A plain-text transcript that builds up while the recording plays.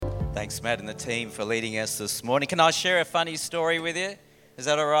Thanks, Matt and the team, for leading us this morning. Can I share a funny story with you? Is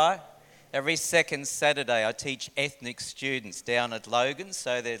that all right? Every second Saturday, I teach ethnic students down at Logan,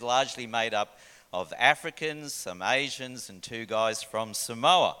 so they're largely made up of Africans, some Asians, and two guys from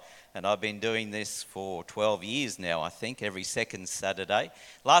Samoa. And I've been doing this for 12 years now, I think, every second Saturday.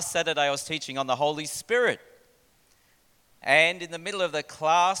 Last Saturday, I was teaching on the Holy Spirit. And in the middle of the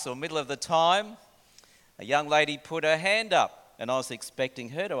class, or middle of the time, a young lady put her hand up. And I was expecting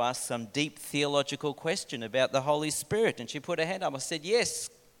her to ask some deep theological question about the Holy Spirit. And she put her hand up. I said,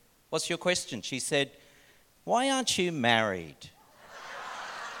 yes. What's your question? She said, why aren't you married?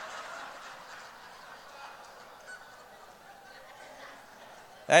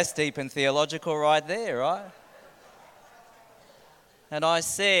 That's deep and theological right there, right? And I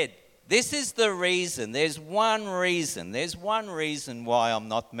said, this is the reason. There's one reason why I'm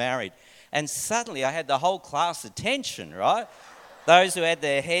not married. And suddenly I had the whole class attention, right? Those who had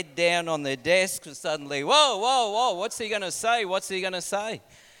their head down on their desk were suddenly, whoa, what's he going to say?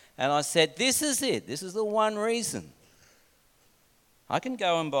 And I said, this is it. This is the one reason. I can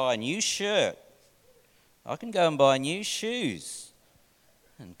go and buy a new shirt. I can go and buy new shoes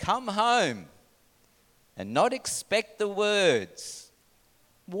and come home and not expect the words,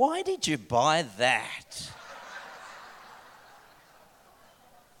 why did you buy that?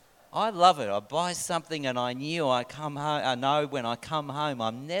 I love it. I buy something and I know when I come home,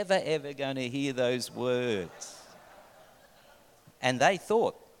 I'm never ever going to hear those words. And they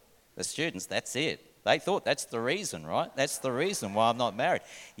thought, the students, that's it. They thought that's the reason, right? That's the reason why I'm not married.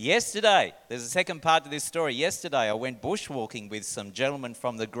 Yesterday, there's a second part to this story. Yesterday, I went bushwalking with some gentlemen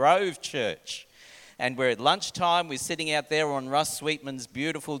from the Grove Church. And we're at lunchtime. We're sitting out there on Russ Sweetman's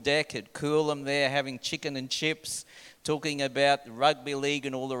beautiful deck at Coolum there, having chicken and chips, talking about rugby league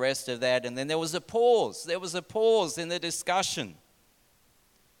and all the rest of that. And then there was a pause. There was a pause in the discussion.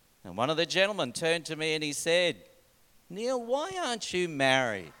 And one of the gentlemen turned to me and he said, Neil, why aren't you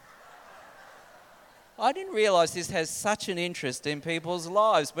married? I didn't realise this has such an interest in people's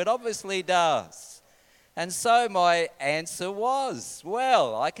lives, but obviously does. And so my answer was,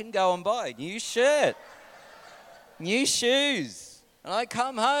 well, I can go and buy a new shirt, new shoes. And I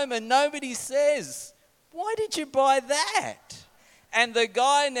come home and nobody says, why did you buy that? And the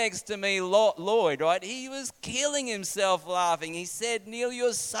guy next to me, Lloyd, right, he was killing himself laughing. He said, Neil,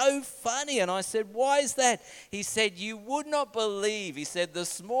 you're so funny. And I said, why is that? He said, you would not believe. He said,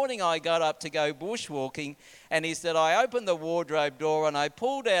 this morning I got up to go bushwalking. And he said, I opened the wardrobe door and I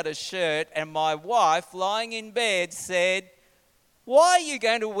pulled out a shirt. And my wife, lying in bed, said, why are you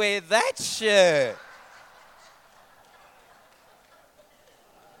going to wear that shirt?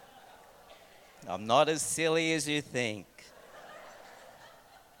 I'm not as silly as you think.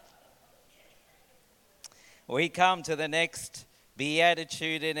 We come to the next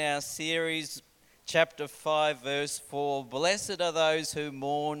beatitude in our series, chapter 5, verse 4. Blessed are those who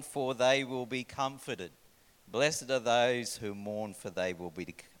mourn, for they will be comforted. Blessed are those who mourn, for they will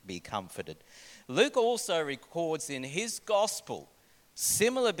be comforted. Luke also records in his gospel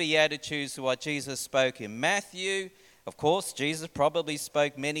similar beatitudes to what Jesus spoke in Matthew. Of course, Jesus probably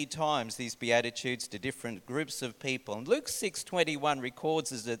spoke many times these beatitudes to different groups of people. And Luke 6:21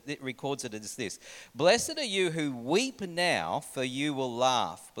 records it as this: Blessed are you who weep now, for you will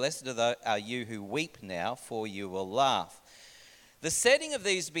laugh. Blessed are you who weep now, for you will laugh. The setting of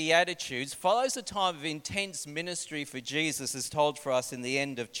these beatitudes follows a time of intense ministry for Jesus, as told for us in the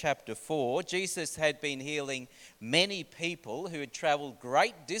end of chapter 4. Jesus had been healing many people who had travelled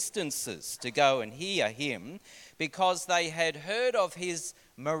great distances to go and hear him because they had heard of his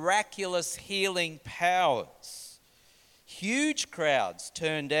miraculous healing powers. Huge crowds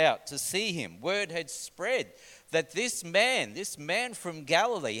turned out to see him. Word had spread that this man from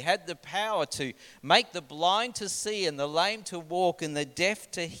Galilee had the power to make the blind to see and the lame to walk and the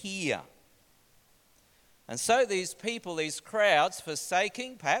deaf to hear. And so these people, these crowds,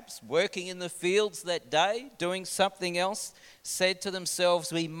 forsaking, perhaps working in the fields that day, doing something else, said to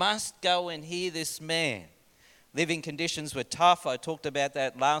themselves, we must go and hear this man. Living conditions were tough. I talked about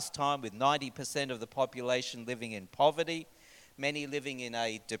that last time, with 90% of the population living in poverty, many living in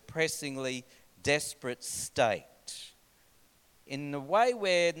a depressingly desperate state, in a way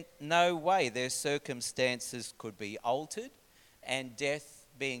where no way their circumstances could be altered, and death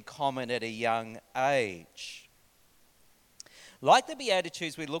being common at a young age. Like the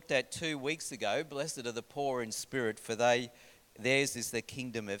Beatitudes we looked at 2 weeks ago, blessed are the poor in spirit, for theirs is the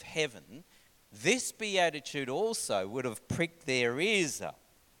kingdom of heaven, this Beatitude also would have pricked their ears up.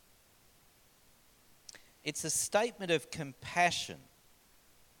 It's a statement of compassion.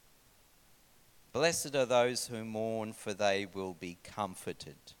 Blessed are those who mourn, for they will be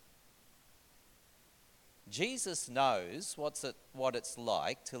comforted. Jesus knows what it's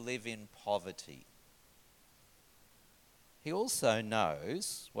like to live in poverty. He also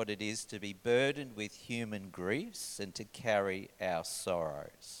knows what it is to be burdened with human griefs and to carry our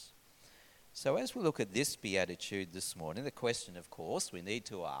sorrows. So as we look at this beatitude this morning, the question, of course, we need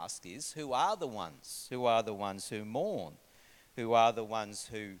to ask is, who are the ones? Who are the ones who mourn? Who are the ones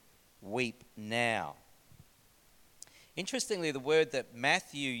who weep now? Interestingly, the word that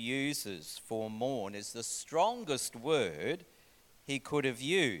Matthew uses for mourn is the strongest word he could have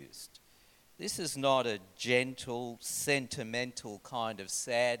used. This is not a gentle, sentimental kind of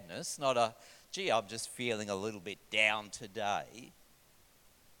sadness, not a, gee, I'm just feeling a little bit down today.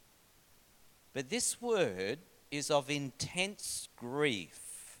 But this word is of intense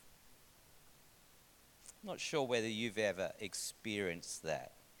grief. I'm not sure whether you've ever experienced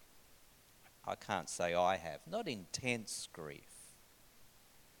that. I can't say I have. Not intense grief.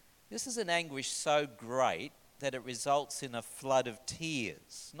 This is an anguish so great that it results in a flood of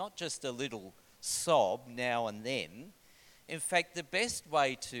tears, not just a little sob now and then. In fact, the best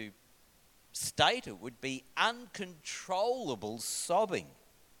way to state it would be uncontrollable sobbing.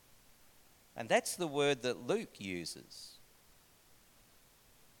 And that's the word that Luke uses.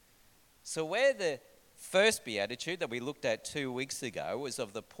 So where the first beatitude that we looked at 2 weeks ago was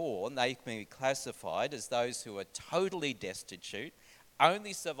of the poor, and they can be classified as those who are totally destitute,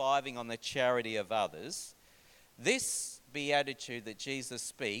 only surviving on the charity of others. This beatitude that Jesus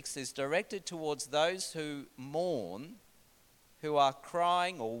speaks is directed towards those who mourn, who are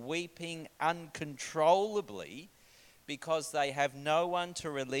crying or weeping uncontrollably because they have no one to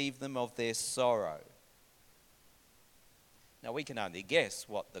relieve them of their sorrow. Now, we can only guess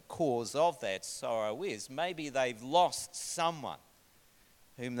what the cause of that sorrow is. Maybe they've lost someone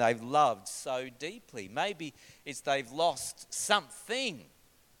whom they've loved so deeply. Maybe it's they've lost something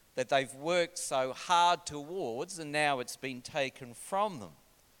that they've worked so hard towards and now it's been taken from them.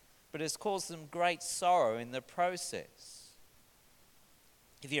 But it's caused them great sorrow in the process.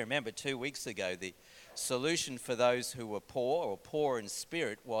 If you remember 2 weeks ago, the solution for those who were poor or poor in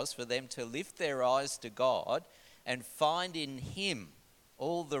spirit was for them to lift their eyes to God and find in Him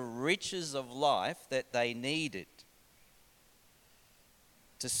all the riches of life that they needed.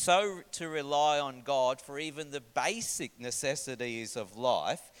 To rely on God for even the basic necessities of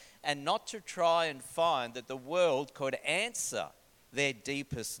life, and not to try and find that the world could answer their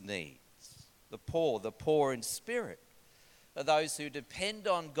deepest needs. The poor in spirit, are those who depend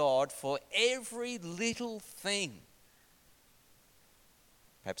on God for every little thing.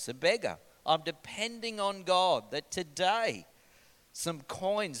 Perhaps a beggar. I'm depending on God that today some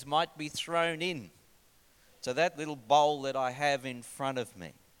coins might be thrown in to that little bowl that I have in front of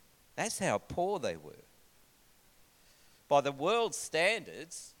me. That's how poor they were. By the world's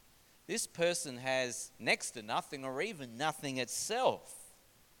standards, this person has next to nothing or even nothing itself.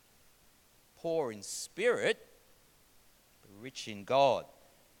 Poor in spirit, but rich in God.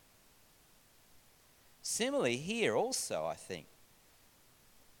 Similarly here also, I think,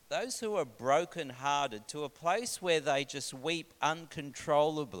 those who are broken-hearted to a place where they just weep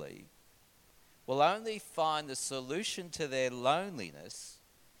uncontrollably will only find the solution to their loneliness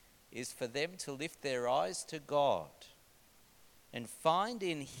is for them to lift their eyes to God and find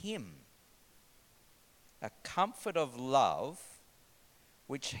in Him a comfort of love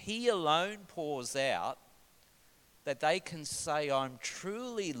which He alone pours out, that they can say, I'm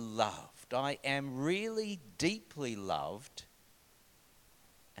truly loved, I am really deeply loved,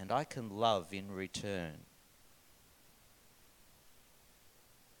 and I can love in return.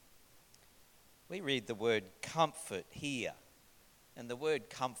 We read the word comfort here, and the word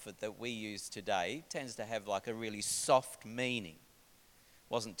comfort that we use today tends to have like a really soft meaning. It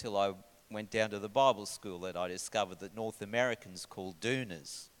wasn't until I went down to the Bible school that I discovered that North Americans call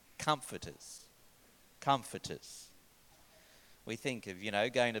doonas comforters. Comforters. We think of,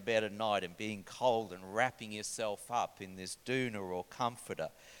 going to bed at night and being cold and wrapping yourself up in this doona or comforter.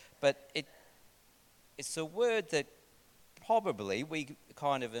 But it's a word that probably we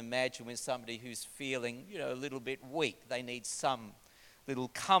kind of imagine when somebody who's feeling, a little bit weak. They need some little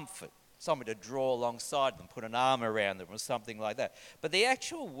comfort, somebody to draw alongside them, put an arm around them or something like that. But the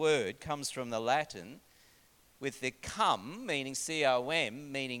actual word comes from the Latin with the cum, meaning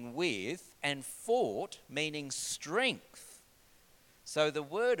C-O-M, meaning with, and fort, meaning strength. So the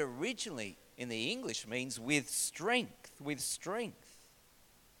word originally in the English means with strength, with strength.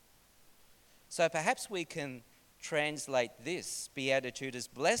 So perhaps we can translate this beatitude as,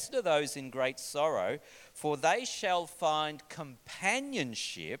 blessed are those in great sorrow, for they shall find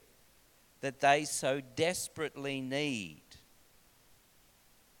companionship that they so desperately need.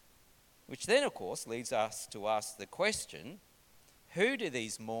 Which then, of course, leads us to ask the question, who do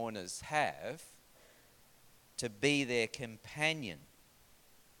these mourners have to be their companion?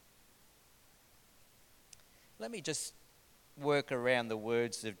 Let me just work around the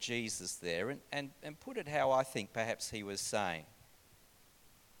words of Jesus there and put it how I think perhaps he was saying.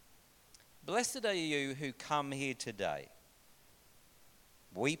 Blessed are you who come here today,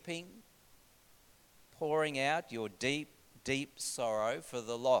 weeping, pouring out your deep, deep sorrow for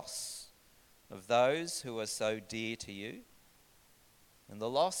the loss of those who are so dear to you, and the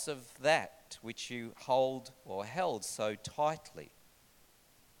loss of that which you hold or held so tightly.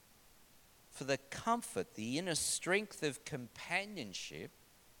 For the comfort, the inner strength of companionship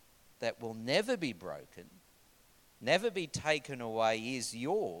that will never be broken, never be taken away, is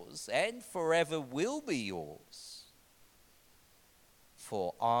yours and forever will be yours.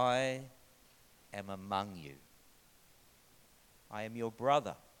 For I am among you. I am your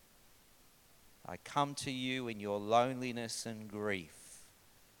brother. I come to you in your loneliness and grief.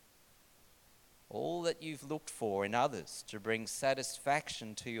 All that you've looked for in others to bring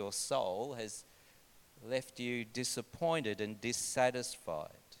satisfaction to your soul has left you disappointed and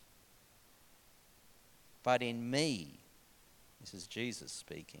dissatisfied. But in me, this is Jesus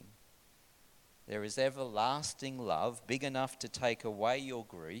speaking, there is everlasting love big enough to take away your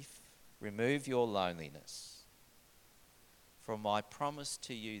grief, remove your loneliness. For my promise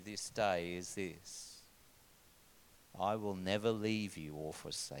to you this day is this: I will never leave you or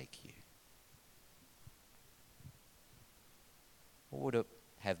forsake you. What would it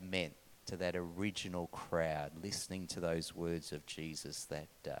have meant to that original crowd listening to those words of Jesus that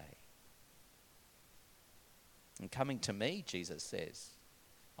day? And coming to me, Jesus says,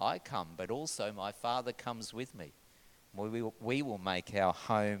 I come, but also my Father comes with me. We will make our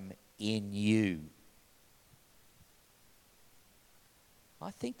home in you. I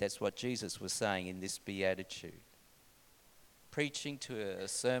think that's what Jesus was saying in this beatitude. Preaching to a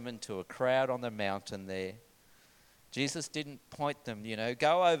sermon to a crowd on the mountain there. Jesus didn't point them,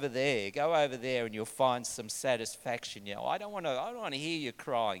 go over there and you'll find some satisfaction. I don't want to hear you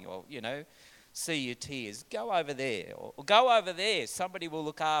crying or, see your tears. Go over there or go over there. Somebody will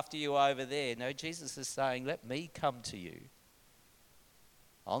look after you over there. No, Jesus is saying, let me come to you.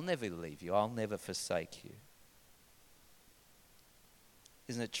 I'll never leave you. I'll never forsake you.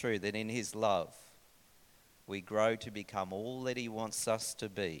 Isn't it true that in his love we grow to become all that he wants us to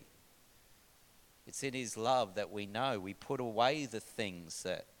be? It's in his love that we know we put away the things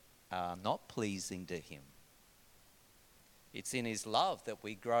that are not pleasing to him. It's in his love that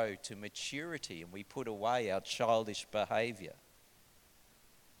we grow to maturity and we put away our childish behaviour.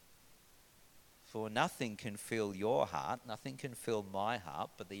 For nothing can fill your heart, nothing can fill my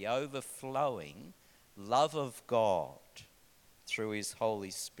heart, but the overflowing love of God through his Holy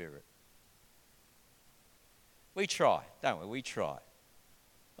Spirit. We try, don't we? We try.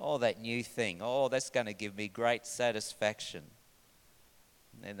 Oh, that new thing. Oh, that's going to give me great satisfaction.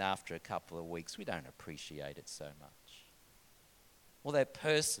 And then after a couple of weeks, we don't appreciate it so much. Or that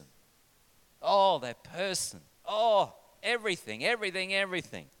person. Oh, that person. Oh, everything.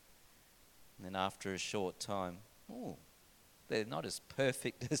 And then after a short time, they're not as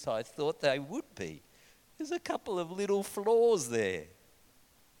perfect as I thought they would be. There's a couple of little flaws there.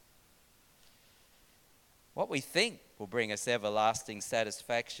 What we think will bring us everlasting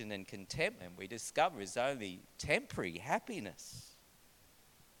satisfaction and contentment, we discover is only temporary happiness.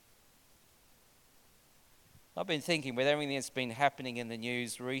 I've been thinking with everything that's been happening in the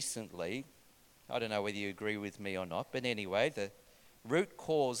news recently, I don't know whether you agree with me or not, but anyway, the root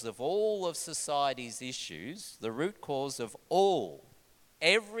cause of all of society's issues,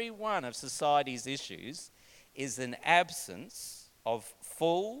 every one of society's issues, is an absence of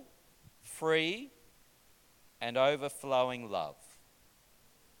full, free, and overflowing love.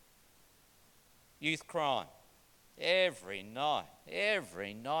 Youth crime, every night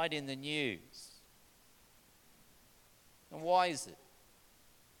in the news. And why is it?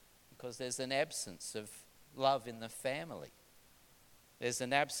 Because there's an absence of love in the family. There's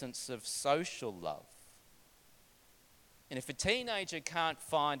an absence of social love. And if a teenager can't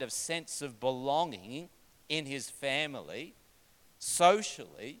find a sense of belonging in his family,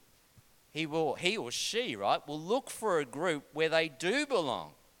 socially, he or she, will look for a group where they do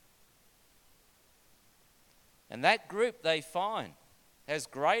belong. And that group they find has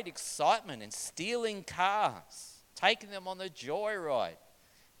great excitement in stealing cars, taking them on the joyride,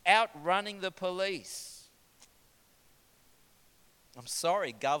 outrunning the police. I'm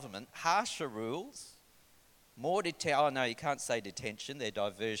sorry, government, harsher rules, more detention. Oh no, you can't say detention, they're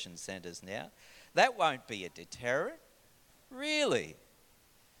diversion centres now. That won't be a deterrent. Really?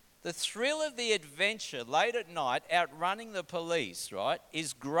 The thrill of the adventure late at night, outrunning the police, right,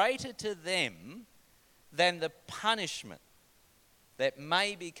 is greater to them than the punishment that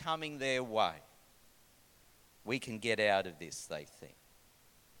may be coming their way. We can get out of this, they think.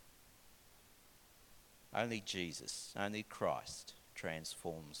 Only Jesus, only Christ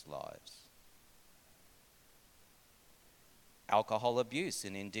transforms lives. Alcohol abuse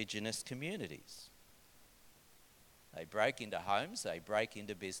in Indigenous communities. They break into homes, they break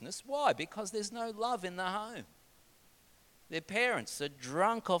into business. Why? Because there's no love in the home. Their parents are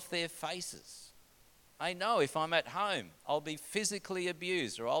drunk off their faces. They know if I'm at home, I'll be physically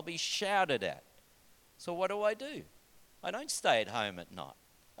abused or I'll be shouted at. So what do? I don't stay at home at night.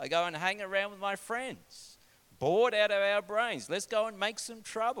 I go and hang around with my friends. Bored out of our brains. Let's go and make some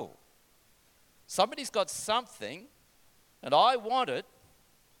trouble. Somebody's got something and I want it,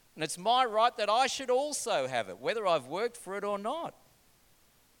 and it's my right that I should also have it, whether I've worked for it or not.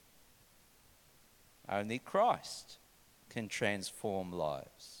 Only Christ can transform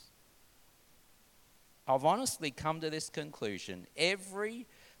lives. I've honestly come to this conclusion. Every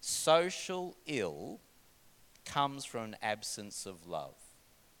social ill comes from an absence of love.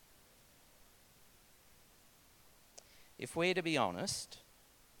 If we're to be honest,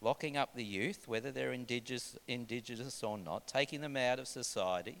 locking up the youth, whether they're indigenous or not, taking them out of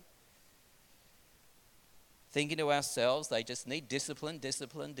society, thinking to ourselves they just need discipline,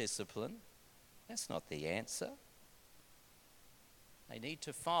 that's not the answer. They need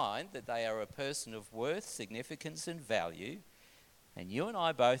to find that they are a person of worth, significance and value. And you and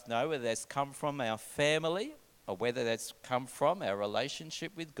I both know whether that's come from our family or whether that's come from our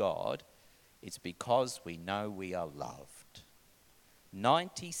relationship with God. It's because we know we are loved.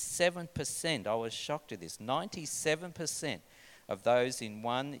 97%, I was shocked at this, 97% of those in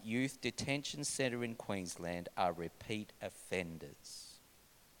one youth detention centre in Queensland are repeat offenders.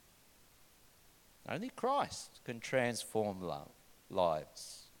 Only Christ can transform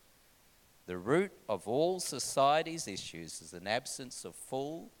lives. The root of all society's issues is an absence of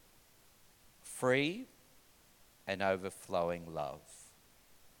full, free, and overflowing love.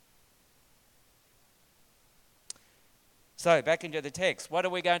 So, back into the text. What are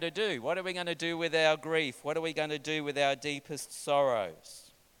we going to do? What are we going to do with our grief? What are we going to do with our deepest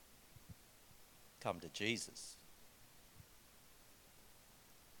sorrows? Come to Jesus.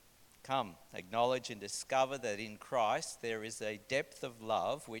 Come, acknowledge and discover that in Christ there is a depth of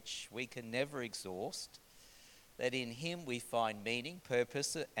love which we can never exhaust, that in him we find meaning,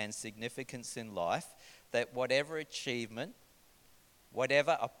 purpose and significance in life, that whatever achievement,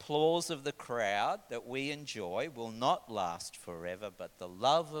 whatever applause of the crowd that we enjoy will not last forever, but the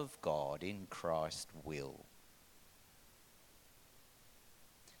love of God in Christ will.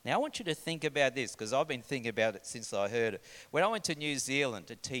 Now I want you to think about this, because I've been thinking about it since I heard it. When I went to New Zealand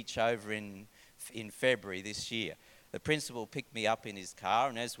to teach over in February this year, the principal picked me up in his car,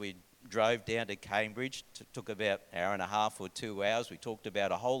 and as we drove down to Cambridge, it took about an hour and a half or 2 hours, we talked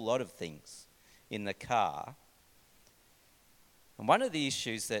about a whole lot of things in the car. And one of the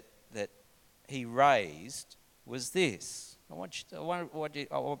issues that he raised was this.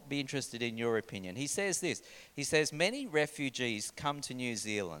 I'll be interested in your opinion. He says this. He says, many refugees come to New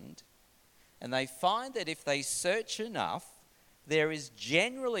Zealand and they find that if they search enough, there is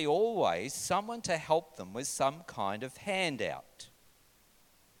generally always someone to help them with some kind of handout.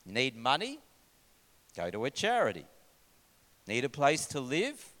 Need money? Go to a charity. Need a place to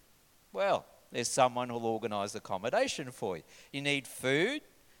live? Well, there's someone who'll organise accommodation for you. You need food?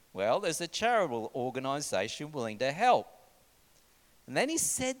 Well, there's a charitable organisation willing to help. And then he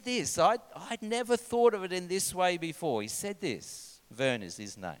said this. I'd never thought of it in this way before. He said this. Vern is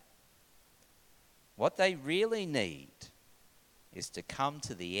his name. What they really need is to come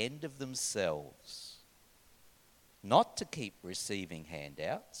to the end of themselves. Not to keep receiving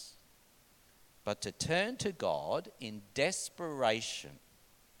handouts, but to turn to God in desperation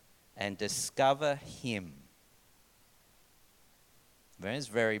and discover him. Vern's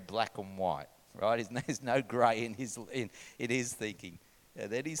very black and white, right? There's no grey in his thinking. And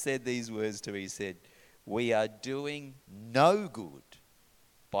then he said these words to me. He said, we are doing no good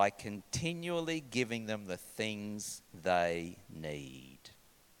by continually giving them the things they need.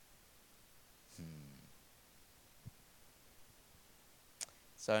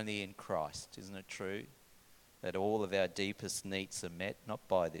 It's only in Christ, isn't it true, that all of our deepest needs are met, not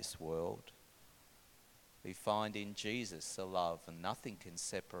by this world. We find in Jesus a love, and nothing can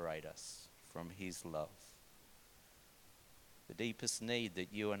separate us from his love. The deepest need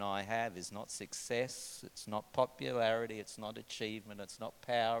that you and I have is not success, it's not popularity, it's not achievement, it's not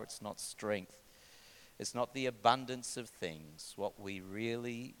power, it's not strength. It's not the abundance of things. What we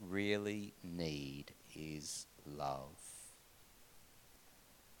really, really need is love.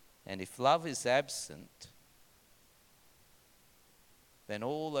 And if love is absent, then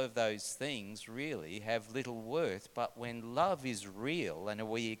all of those things really have little worth. But when love is real and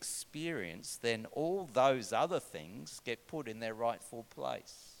we experience, then all those other things get put in their rightful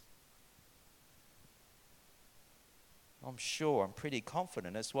place. I'm pretty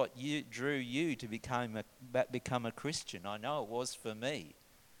confident it's what drew you to become a Christian. I know it was for me.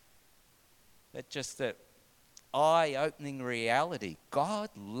 But just that eye-opening reality.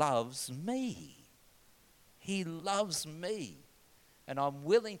 God loves me. He loves me. And I'm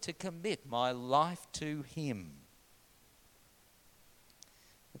willing to commit my life to him.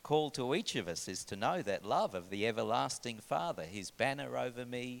 The call to each of us is to know that love of the everlasting Father. His banner over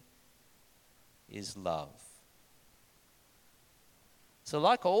me is love. So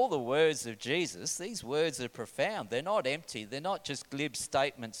like all the words of Jesus, these words are profound. They're not empty. They're not just glib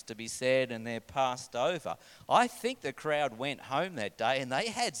statements to be said and they're passed over. I think the crowd went home that day and they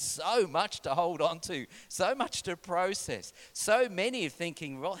had so much to hold on to, so much to process. So many are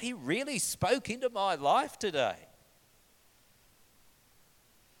thinking, well, he really spoke into my life today.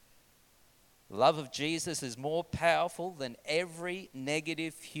 The love of Jesus is more powerful than every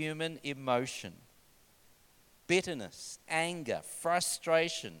negative human emotion. Bitterness, anger,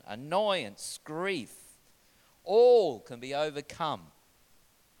 frustration, annoyance, grief, all can be overcome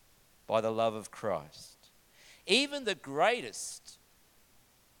by the love of Christ. Even the greatest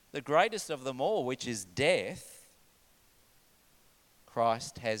of them all, which is death,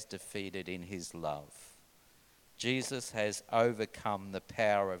 Christ has defeated in his love. Jesus has overcome the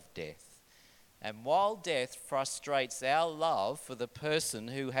power of death. And while death frustrates our love for the person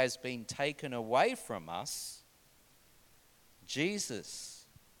who has been taken away from us, Jesus'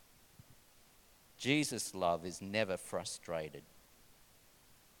 love is never frustrated.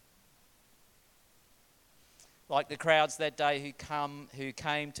 Like the crowds that day who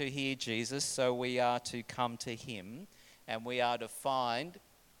came to hear Jesus, so we are to come to him, and we are to find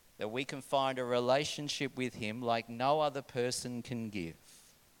that we can find a relationship with him like no other person can give.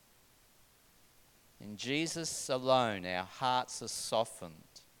 In Jesus alone, our hearts are softened.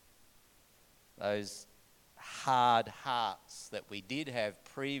 Those hard hearts that we did have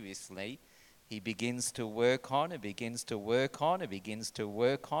previously, he begins to work on, and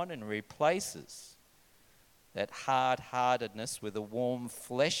replaces that hard-heartedness with a warm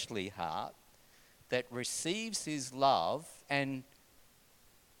fleshly heart that receives his love, and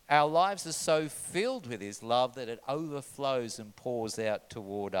our lives are so filled with his love that it overflows and pours out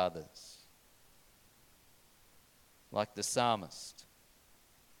toward others. Like the psalmist,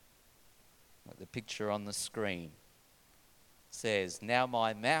 like the picture on the screen says, "Now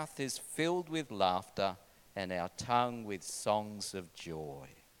my mouth is filled with laughter and our tongue with songs of joy."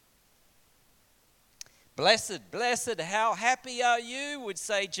 Blessed, blessed, how happy are you, would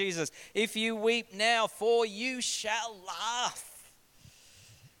say Jesus, if you weep now, for you shall laugh.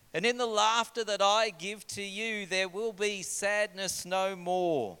 And in the laughter that I give to you, there will be sadness no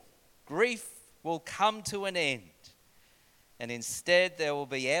more. Grief will come to an end. And instead there will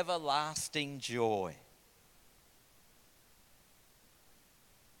be everlasting joy.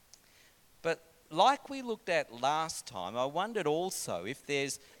 But like we looked at last time, I wondered also if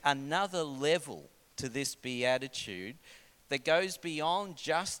there's another level to this beatitude that goes beyond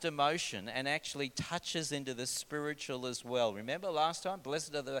just emotion and actually touches into the spiritual as well. Remember last time,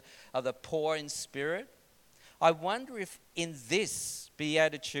 blessed are the poor in spirit? I wonder if in this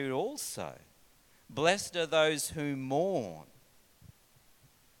beatitude also, blessed are those who mourn.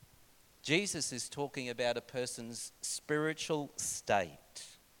 Jesus is talking about a person's spiritual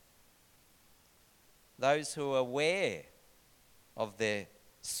state. Those who are aware of their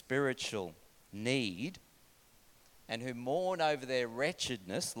spiritual need and who mourn over their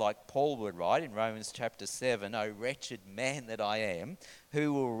wretchedness, like Paul would write in Romans chapter 7, "O wretched man that I am,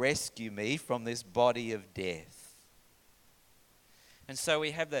 who will rescue me from this body of death?" And so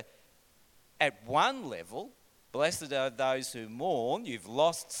we have at one level, blessed are those who mourn. You've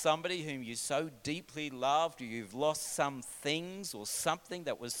lost somebody whom you so deeply loved, or you've lost some things or something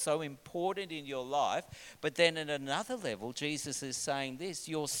that was so important in your life. But then at another level, Jesus is saying this,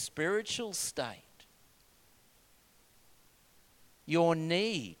 your spiritual state, your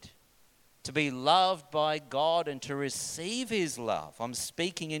need to be loved by God and to receive his love. I'm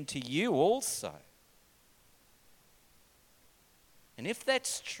speaking into you also. And if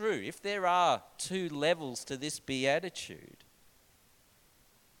that's true, if there are two levels to this beatitude,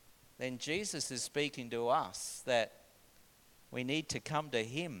 then Jesus is speaking to us that We need to come to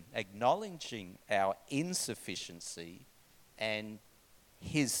him acknowledging our insufficiency and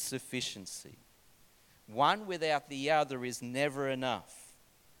his sufficiency. One without the other is never enough.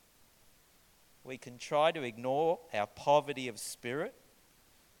 We can try to ignore our poverty of spirit.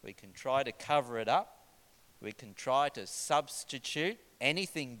 We can try to cover it up. We can try to substitute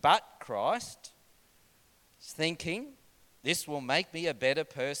anything but Christ, thinking this will make me a better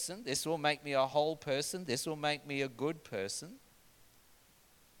person, this will make me a whole person, this will make me a good person.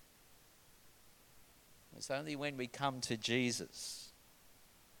 It's only when we come to Jesus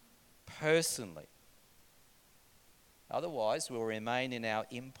personally. Otherwise, we'll remain in our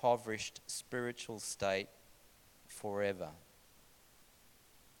impoverished spiritual state forever.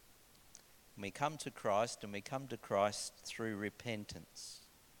 When we come to Christ, and we come to Christ through repentance,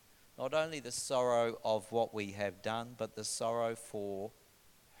 not only the sorrow of what we have done, but the sorrow for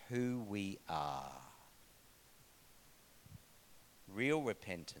who we are. Real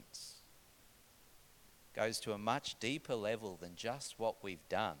repentance goes to a much deeper level than just what we've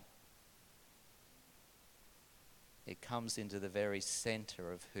done. It comes into the very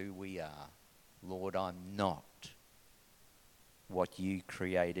center of who we are. Lord, I'm not what you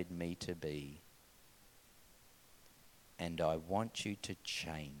created me to be. And I want you to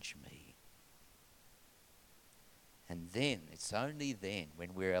change me. And then, it's only then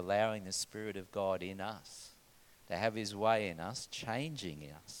when we're allowing the Spirit of God in us to have his way in us, changing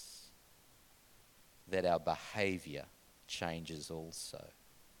us, that our behavior changes also.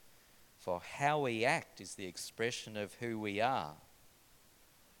 For how we act is the expression of who we are.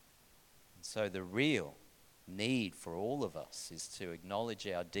 And so the real need for all of us is to acknowledge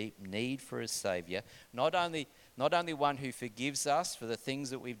our deep need for a Saviour, not only one who forgives us for the things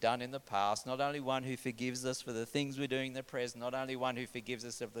that we've done in the past, not only one who forgives us for the things we're doing in the present, not only one who forgives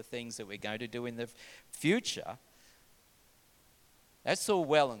us of the things that we're going to do in the future. That's all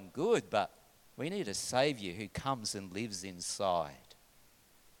well and good, but we need a Saviour who comes and lives inside.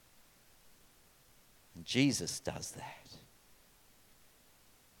 And Jesus does that.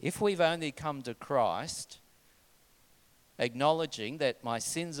 If we've only come to Christ, acknowledging that my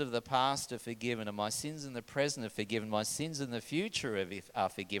sins of the past are forgiven and my sins in the present are forgiven, my sins in the future are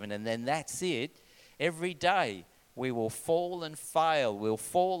forgiven, and then that's it, every day we will fall and fail, we'll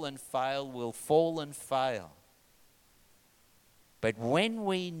fall and fail, we'll fall and fail. But when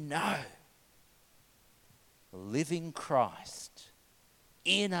we know the living Christ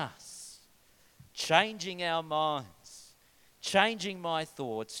in us, changing our minds, changing my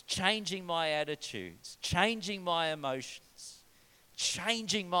thoughts, changing my attitudes, changing my emotions,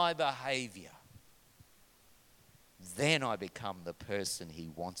 changing my behavior, then I become the person he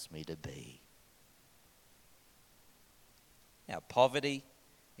wants me to be. Our poverty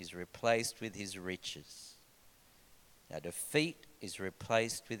is replaced with his riches. Our defeat is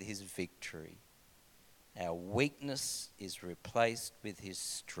replaced with his victory. Our weakness is replaced with his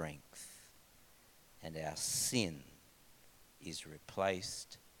strength. And our sin is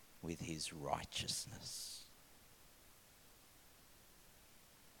replaced with his righteousness.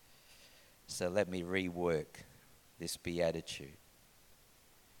 So let me rework this beatitude.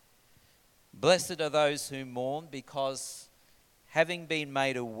 Blessed are those who mourn, because having been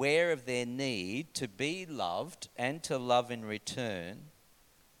made aware of their need to be loved and to love in return,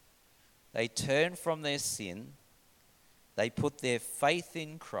 they turn from their sin, they put their faith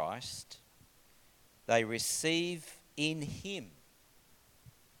in Christ, they receive in him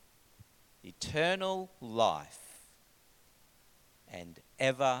eternal life and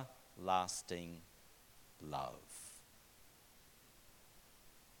everlasting love.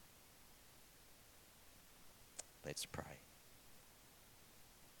 Let's pray.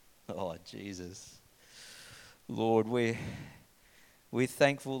 Oh, Jesus. Lord, we're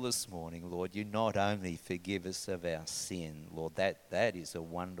thankful this morning, Lord. You not only forgive us of our sin, Lord, that is a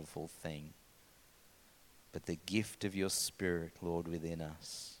wonderful thing, but the gift of your Spirit, Lord, within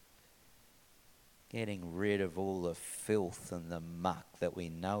us, getting rid of all the filth and the muck that we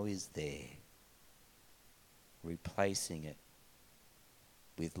know is there, replacing it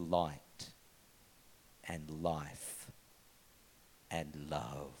with light and life and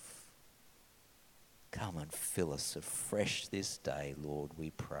love. Come and fill us afresh this day, Lord,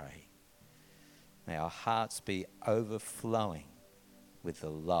 we pray. May our hearts be overflowing with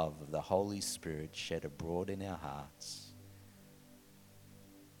the love of the Holy Spirit shed abroad in our hearts.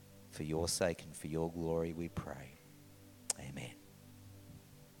 For your sake and for your glory we pray. Amen.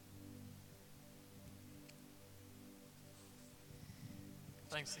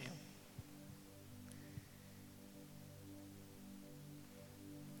 Thanks, Ian.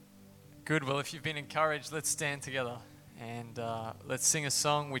 Good. Well, if you've been encouraged, let's stand together And let's sing a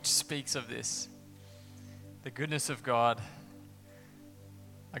song which speaks of this. The goodness of God.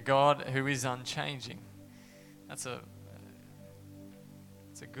 A God who is unchanging. It's a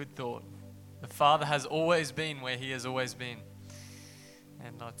good thought. The Father has always been where He has always been.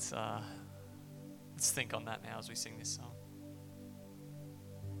 And let's think on that now as we sing this song.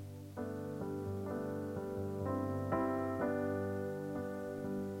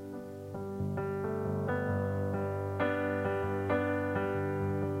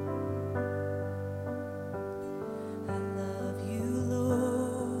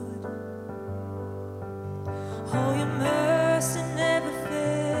 Oh, your mercy never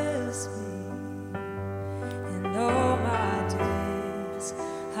fails me, and all my days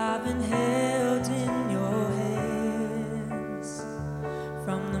I've been held in your hands.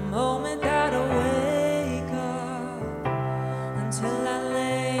 From the moment that I wake up until I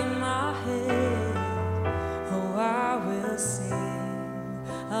lay my head, oh, I will sing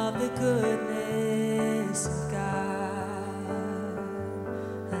of the goodness of God.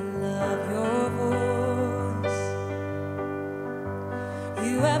 I love your voice.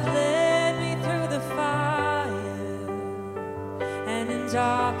 You have led me through the fire, and in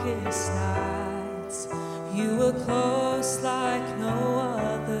darkest nights, you were close like no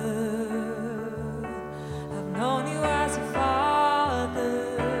other. I've known you as a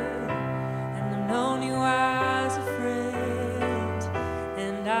father, and I've known you as a friend,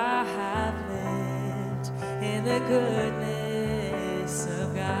 and I have lived in the goodness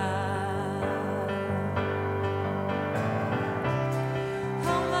of God.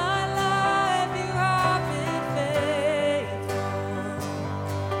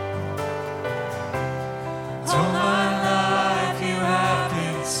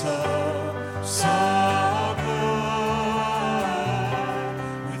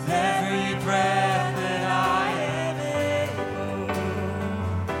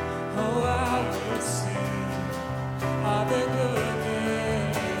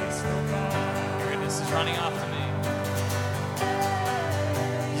 Running after me.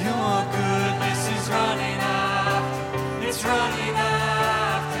 Your goodness is running after, it's running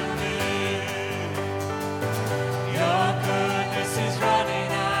after me. Your goodness is running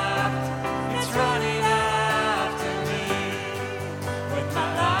after, it's running after me. With my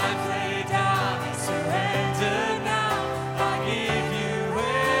life laid down and surrendered now, I give you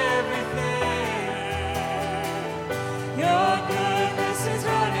everything. Your goodness is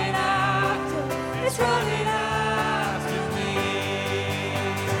running after, it's running after me.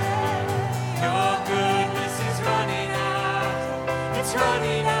 Your goodness is running after, it's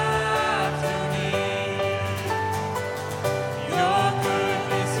running after me. Your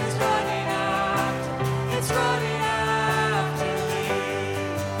goodness is running after, it's running after me.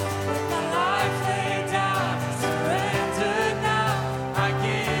 With my life laid down and surrendered now, I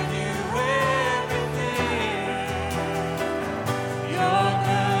give you everything. Your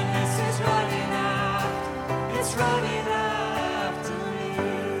goodness is running after, it's running after me.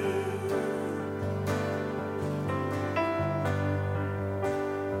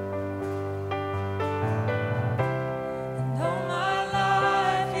 And all my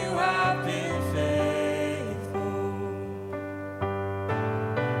life you have been faithful.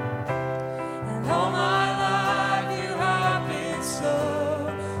 And all my life you have been so,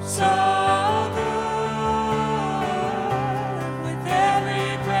 so good. With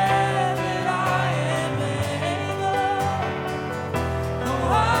every breath that I am able, oh,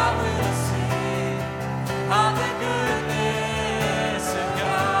 I will sing of the goodness of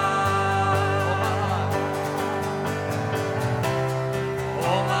God.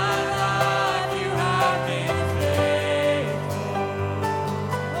 All my life you have been faithful.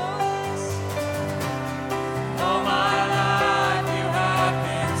 All my life you have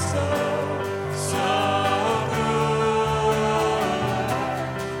been so, so good.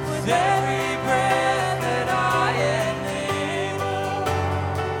 With every breath that I am able,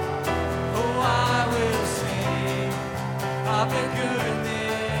 oh, I will sing of the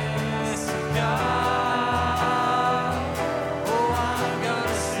goodness of God. Oh, I'm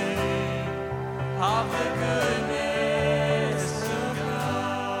gonna sing of the goodness of God.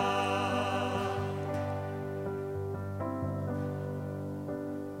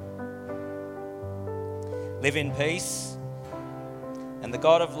 Live in peace, and the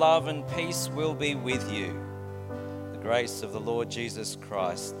God of love and peace will be with you. The grace of the Lord Jesus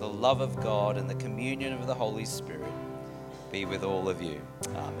Christ, the love of God, and the communion of the Holy Spirit be with all of you.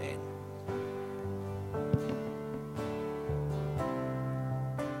 Amen.